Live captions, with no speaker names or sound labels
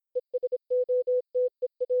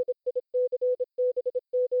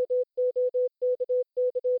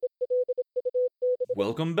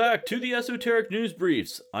Welcome back to the Esoteric News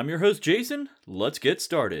Briefs. I'm your host Jason. Let's get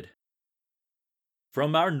started.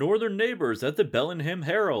 From our northern neighbors at the Bellingham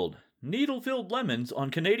Herald, needle-filled lemons on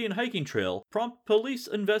Canadian hiking trail prompt police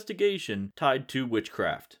investigation tied to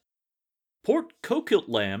witchcraft. Port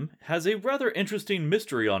Coquitlam has a rather interesting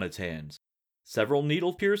mystery on its hands. Several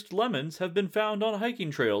needle-pierced lemons have been found on hiking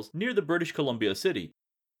trails near the British Columbia city.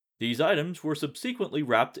 These items were subsequently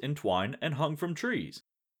wrapped in twine and hung from trees.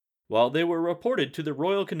 While they were reported to the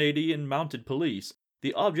Royal Canadian Mounted Police,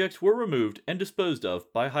 the objects were removed and disposed of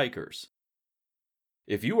by hikers.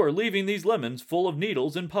 If you are leaving these lemons full of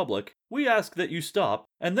needles in public, we ask that you stop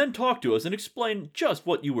and then talk to us and explain just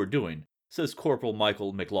what you were doing, says Corporal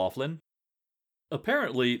Michael McLaughlin.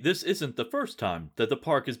 Apparently, this isn't the first time that the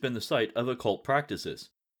park has been the site of occult practices.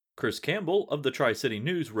 Chris Campbell of the Tri-City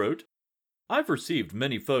News wrote, "I've received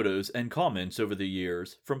many photos and comments over the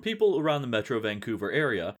years from people around the Metro Vancouver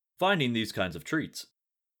area finding these kinds of treats.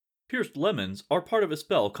 Pierced lemons are part of a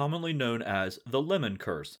spell commonly known as the lemon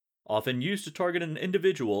curse, often used to target an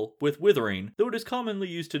individual with withering, though it is commonly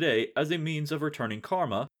used today as a means of returning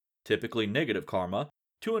karma, typically negative karma,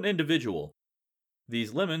 to an individual.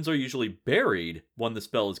 These lemons are usually buried when the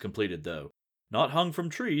spell is completed though, not hung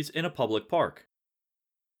from trees in a public park.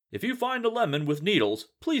 If you find a lemon with needles,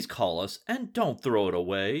 please call us and don't throw it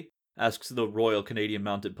away," asks the Royal Canadian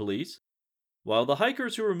Mounted Police. While the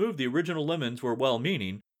hikers who removed the original lemons were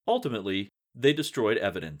well-meaning, ultimately, they destroyed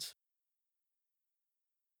evidence.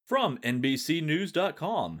 From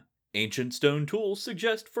NBCnews.com, ancient stone tools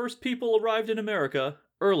suggest first people arrived in America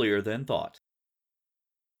earlier than thought.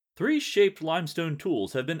 3 shaped limestone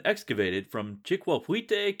tools have been excavated from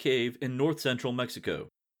Chiquahuite Cave in north-central Mexico.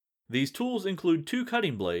 These tools include 2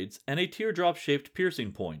 cutting blades and a teardrop-shaped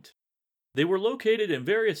piercing point. They were located in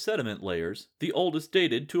various sediment layers, the oldest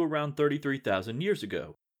dated to around 33,000 years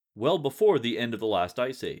ago, well before the end of the last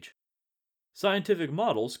ice age. Scientific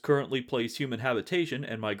models currently place human habitation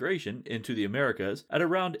and migration into the Americas at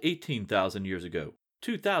around 18,000 years ago,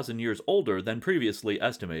 2,000 years older than previously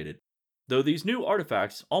estimated, though these new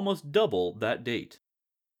artifacts almost double that date.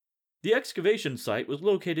 The excavation site was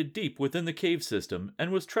located deep within the cave system and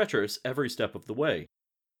was treacherous every step of the way.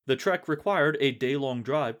 The trek required a day-long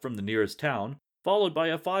drive from the nearest town, followed by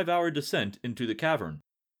a 5-hour descent into the cavern.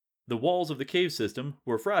 The walls of the cave system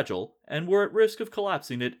were fragile and were at risk of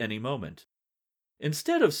collapsing at any moment.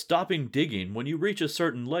 Instead of stopping digging when you reach a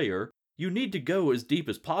certain layer, you need to go as deep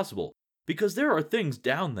as possible, because there are things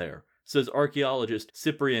down there, says archaeologist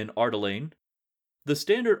Cyprien Ardelaine. The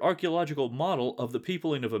standard archaeological model of the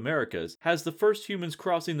peopling of Americas has the first humans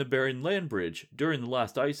crossing the Bering Land Bridge during the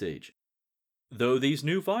last ice age, though these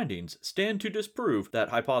new findings stand to disprove that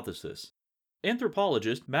hypothesis.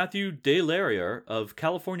 Anthropologist Matthew Delarier of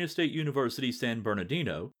California State University San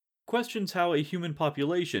Bernardino questions how a human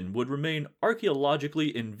population would remain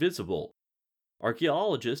archaeologically invisible.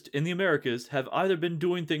 Archaeologists in the Americas have either been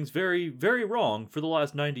doing things very, very wrong for the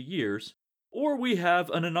last 90 years, or we have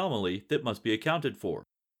an anomaly that must be accounted for.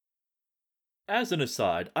 As an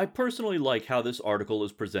aside, I personally like how this article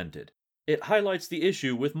is presented. It highlights the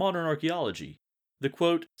issue with modern archaeology, the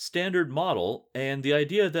quote, standard model, and the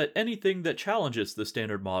idea that anything that challenges the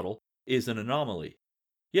standard model is an anomaly.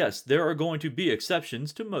 Yes, there are going to be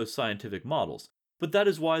exceptions to most scientific models, but that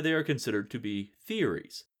is why they are considered to be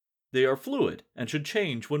theories. They are fluid and should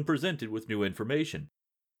change when presented with new information.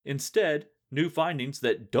 Instead, new findings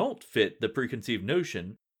that don't fit the preconceived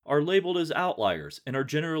notion are labeled as outliers and are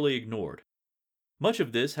generally ignored. Much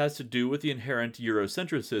of this has to do with the inherent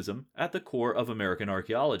Eurocentrism at the core of American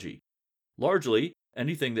archaeology. Largely,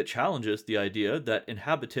 anything that challenges the idea that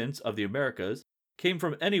inhabitants of the Americas came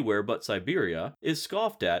from anywhere but Siberia is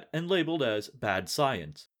scoffed at and labeled as bad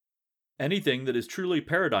science. Anything that is truly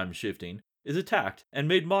paradigm shifting is attacked and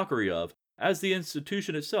made mockery of, as the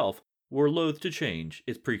institution itself were loath to change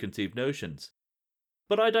its preconceived notions.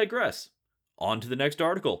 But I digress. On to the next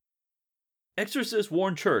article. Exorcists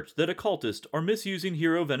warn church that occultists are misusing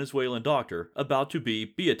hero Venezuelan doctor about to be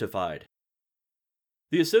beatified.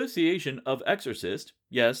 The Association of Exorcists,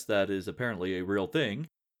 yes, that is apparently a real thing,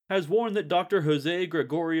 has warned that Dr. Jose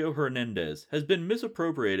Gregorio Hernandez has been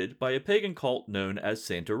misappropriated by a pagan cult known as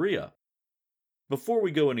Santeria. Before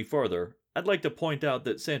we go any further, I'd like to point out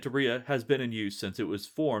that Santeria has been in use since it was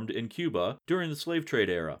formed in Cuba during the slave trade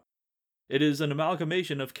era. It is an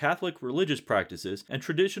amalgamation of Catholic religious practices and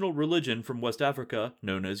traditional religion from West Africa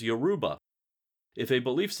known as Yoruba. If a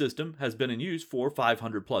belief system has been in use for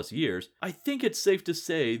 500 plus years, I think it's safe to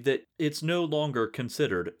say that it's no longer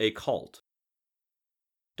considered a cult.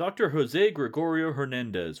 Dr. Jose Gregorio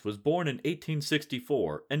Hernandez was born in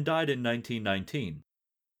 1864 and died in 1919.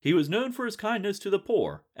 He was known for his kindness to the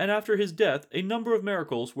poor, and after his death, a number of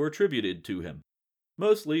miracles were attributed to him.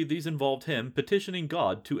 Mostly, these involved him petitioning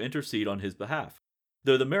God to intercede on his behalf,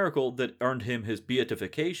 though the miracle that earned him his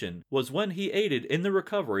beatification was when he aided in the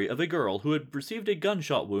recovery of a girl who had received a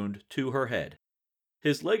gunshot wound to her head.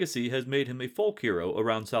 His legacy has made him a folk hero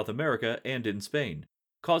around South America and in Spain,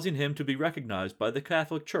 causing him to be recognized by the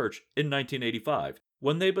Catholic Church in 1985,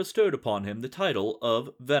 when they bestowed upon him the title of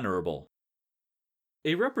Venerable.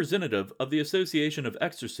 A representative of the Association of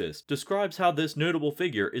Exorcists describes how this notable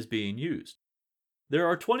figure is being used. There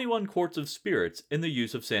are 21 courts of spirits in the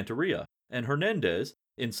use of Santeria, and Hernandez,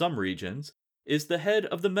 in some regions, is the head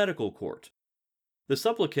of the medical court. The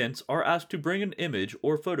supplicants are asked to bring an image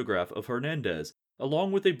or photograph of Hernandez,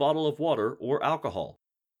 along with a bottle of water or alcohol.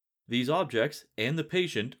 These objects and the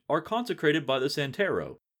patient are consecrated by the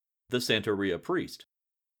Santero, the Santeria priest.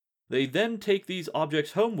 They then take these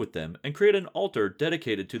objects home with them and create an altar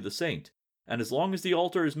dedicated to the saint, and as long as the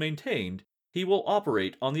altar is maintained, he will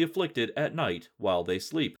operate on the afflicted at night while they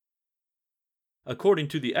sleep. According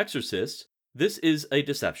to the exorcists, this is a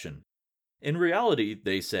deception. In reality,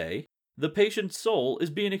 they say, the patient's soul is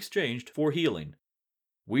being exchanged for healing.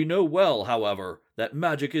 We know well, however, that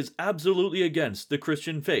magic is absolutely against the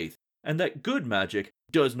Christian faith, and that good magic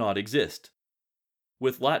does not exist.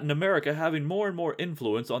 With Latin America having more and more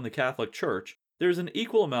influence on the Catholic Church, there is an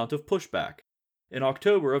equal amount of pushback. In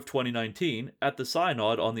October of 2019, at the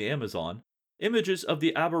Synod on the Amazon, images of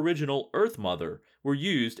the Aboriginal Earth Mother were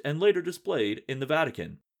used and later displayed in the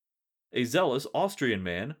Vatican. A zealous Austrian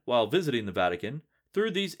man, while visiting the Vatican, threw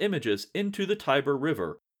these images into the Tiber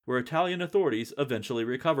River, where Italian authorities eventually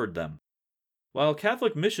recovered them. While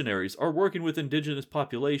Catholic missionaries are working with indigenous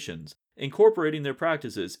populations, incorporating their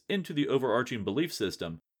practices into the overarching belief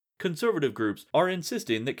system, conservative groups are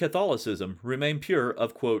insisting that Catholicism remain pure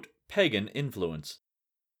of, quote, pagan influence.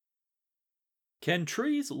 Can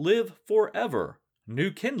trees live forever?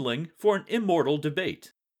 New kindling for an immortal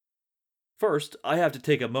debate. First, I have to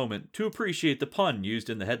take a moment to appreciate the pun used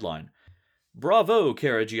in the headline. Bravo,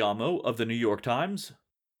 Caragiamo of the New York Times.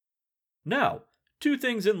 Now, two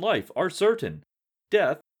things in life are certain: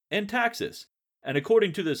 death and taxes, and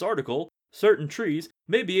according to this article, certain trees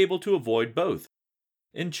may be able to avoid both.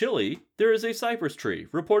 In Chile, there is a cypress tree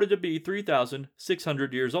reported to be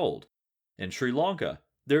 3,600 years old. In Sri Lanka,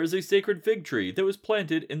 there is a sacred fig tree that was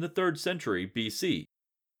planted in the 3rd century BC.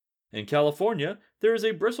 In California, there is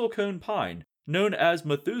a bristlecone pine known as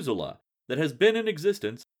Methuselah that has been in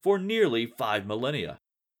existence for nearly 5 millennia.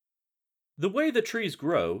 The way the trees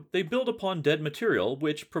grow, they build upon dead material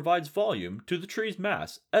which provides volume to the tree's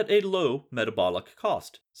mass at a low metabolic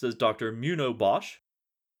cost, says Dr. Muno Bosch.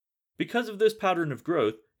 Because of this pattern of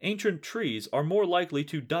growth, ancient trees are more likely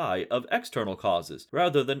to die of external causes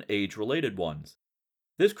rather than age-related ones.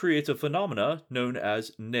 This creates a phenomena known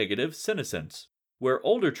as negative senescence, where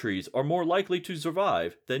older trees are more likely to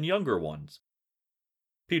survive than younger ones.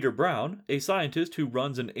 Peter Brown, a scientist who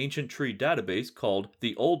runs an ancient tree database called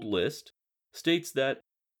the Old List, states that,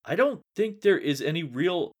 I don't think there is any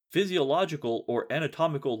real physiological or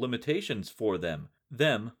anatomical limitations for them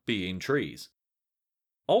being trees.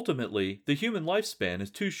 Ultimately, the human lifespan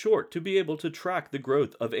is too short to be able to track the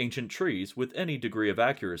growth of ancient trees with any degree of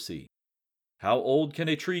accuracy. How old can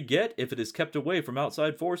a tree get if it is kept away from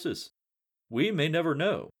outside forces? We may never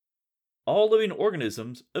know. All living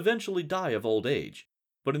organisms eventually die of old age,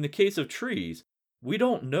 but in the case of trees, we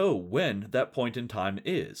don't know when that point in time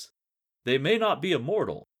is. They may not be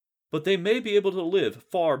immortal, but they may be able to live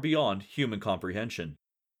far beyond human comprehension.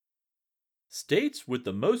 States with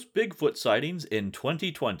the most Bigfoot sightings in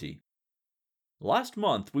 2020. Last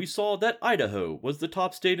month, we saw that Idaho was the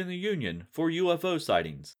top state in the union for UFO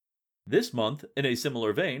sightings. This month, in a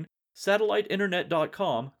similar vein,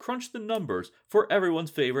 SatelliteInternet.com crunched the numbers for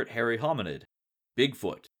everyone's favorite hairy hominid,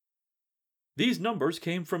 Bigfoot. These numbers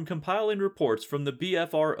came from compiling reports from the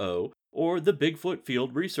BFRO, or the Bigfoot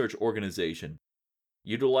Field Research Organization.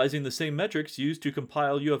 Utilizing the same metrics used to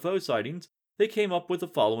compile UFO sightings, they came up with the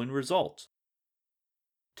following results.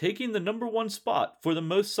 Taking the number 1 spot for the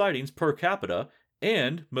most sightings per capita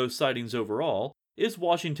and most sightings overall is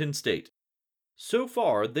Washington State. So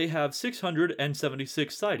far, they have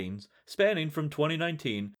 676 sightings spanning from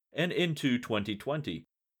 2019 and into 2020.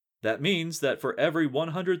 That means that for every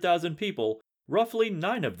 100,000 people, roughly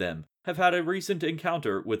 9 of them have had a recent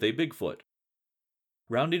encounter with a Bigfoot.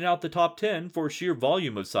 Rounding out the top 10 for sheer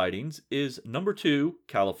volume of sightings is number 2,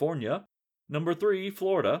 California, number 3,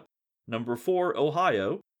 Florida, number 4,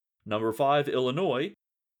 Ohio, number 5, Illinois,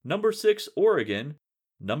 number 6, Oregon,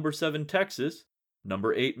 number 7, Texas,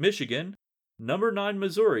 number 8, Michigan, number 9,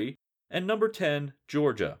 Missouri, and number 10,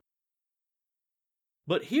 Georgia.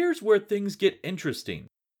 But here's where things get interesting: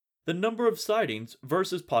 the number of sightings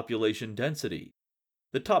versus population density.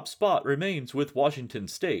 The top spot remains with Washington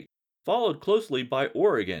State, followed closely by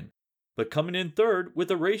Oregon, but coming in third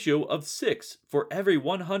with a ratio of 6 for every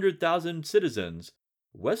 100,000 citizens,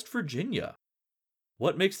 West Virginia.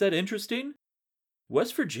 What makes that interesting?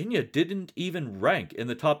 West Virginia didn't even rank in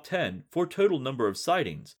the top 10 for total number of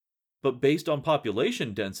sightings, but based on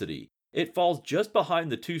population density, it falls just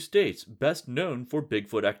behind the two states best known for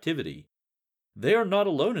Bigfoot activity. They are not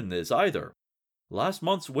alone in this either. Last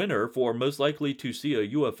month's winner for most likely to see a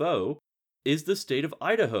UFO is the state of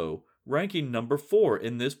Idaho, ranking number 4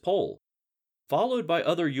 in this poll, followed by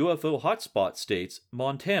other UFO hotspot states,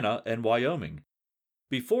 Montana and Wyoming.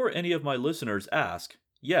 Before any of my listeners ask,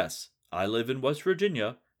 yes, I live in West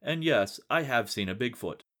Virginia, and yes, I have seen a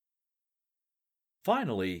Bigfoot.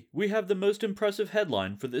 Finally, we have the most impressive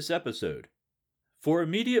headline for this episode. For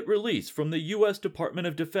immediate release from the U.S. Department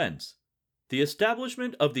of Defense, the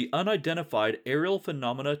establishment of the Unidentified Aerial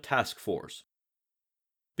Phenomena Task Force.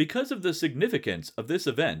 Because of the significance of this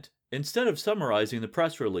event, instead of summarizing the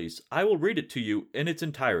press release, I will read it to you in its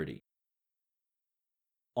entirety.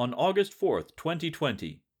 On August 4,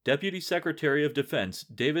 2020, Deputy Secretary of Defense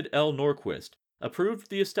David L. Norquist approved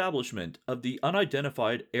the establishment of the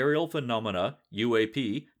Unidentified Aerial Phenomena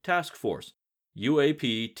UAP Task Force,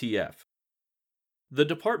 UAPTF. The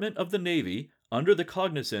Department of the Navy, under the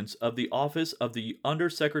cognizance of the Office of the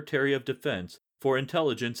Undersecretary of Defense for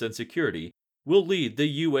Intelligence and Security, will lead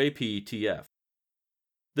the UAPTF.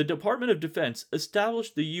 The Department of Defense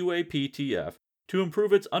established the UAPTF to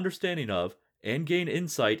improve its understanding of and gain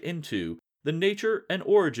insight into the nature and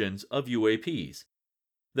origins of UAPs.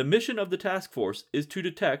 The mission of the task force is to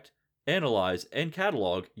detect, analyze, and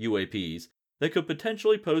catalog UAPs that could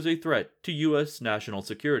potentially pose a threat to U.S. national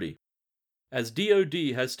security. As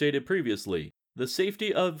DoD has stated previously, the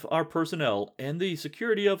safety of our personnel and the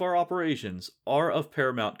security of our operations are of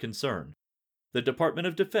paramount concern. The Department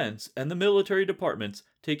of Defense and the military departments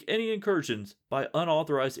take any incursions by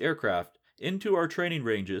unauthorized aircraft into our training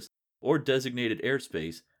ranges or designated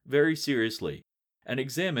airspace very seriously and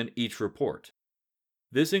examine each report.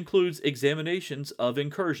 This includes examinations of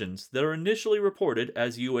incursions that are initially reported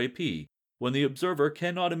as UAP when the observer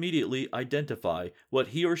cannot immediately identify what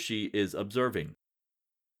he or she is observing.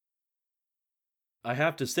 I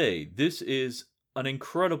have to say, this is an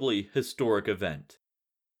incredibly historic event.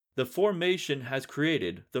 The formation has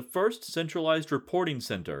created the first centralized reporting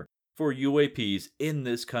center for UAPs in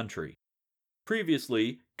this country.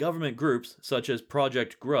 Previously, government groups such as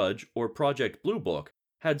Project Grudge or Project Blue Book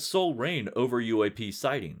had sole reign over UAP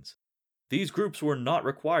sightings. These groups were not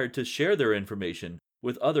required to share their information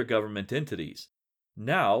with other government entities.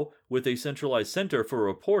 Now, with a centralized center for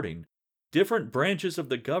reporting, different branches of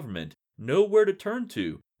the government know where to turn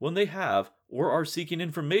to when they have or are seeking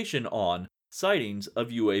information on sightings of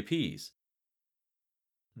UAPs.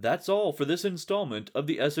 That's all for this installment of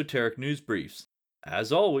the Esoteric News Briefs.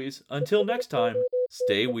 As always, until next time,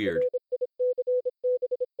 stay weird.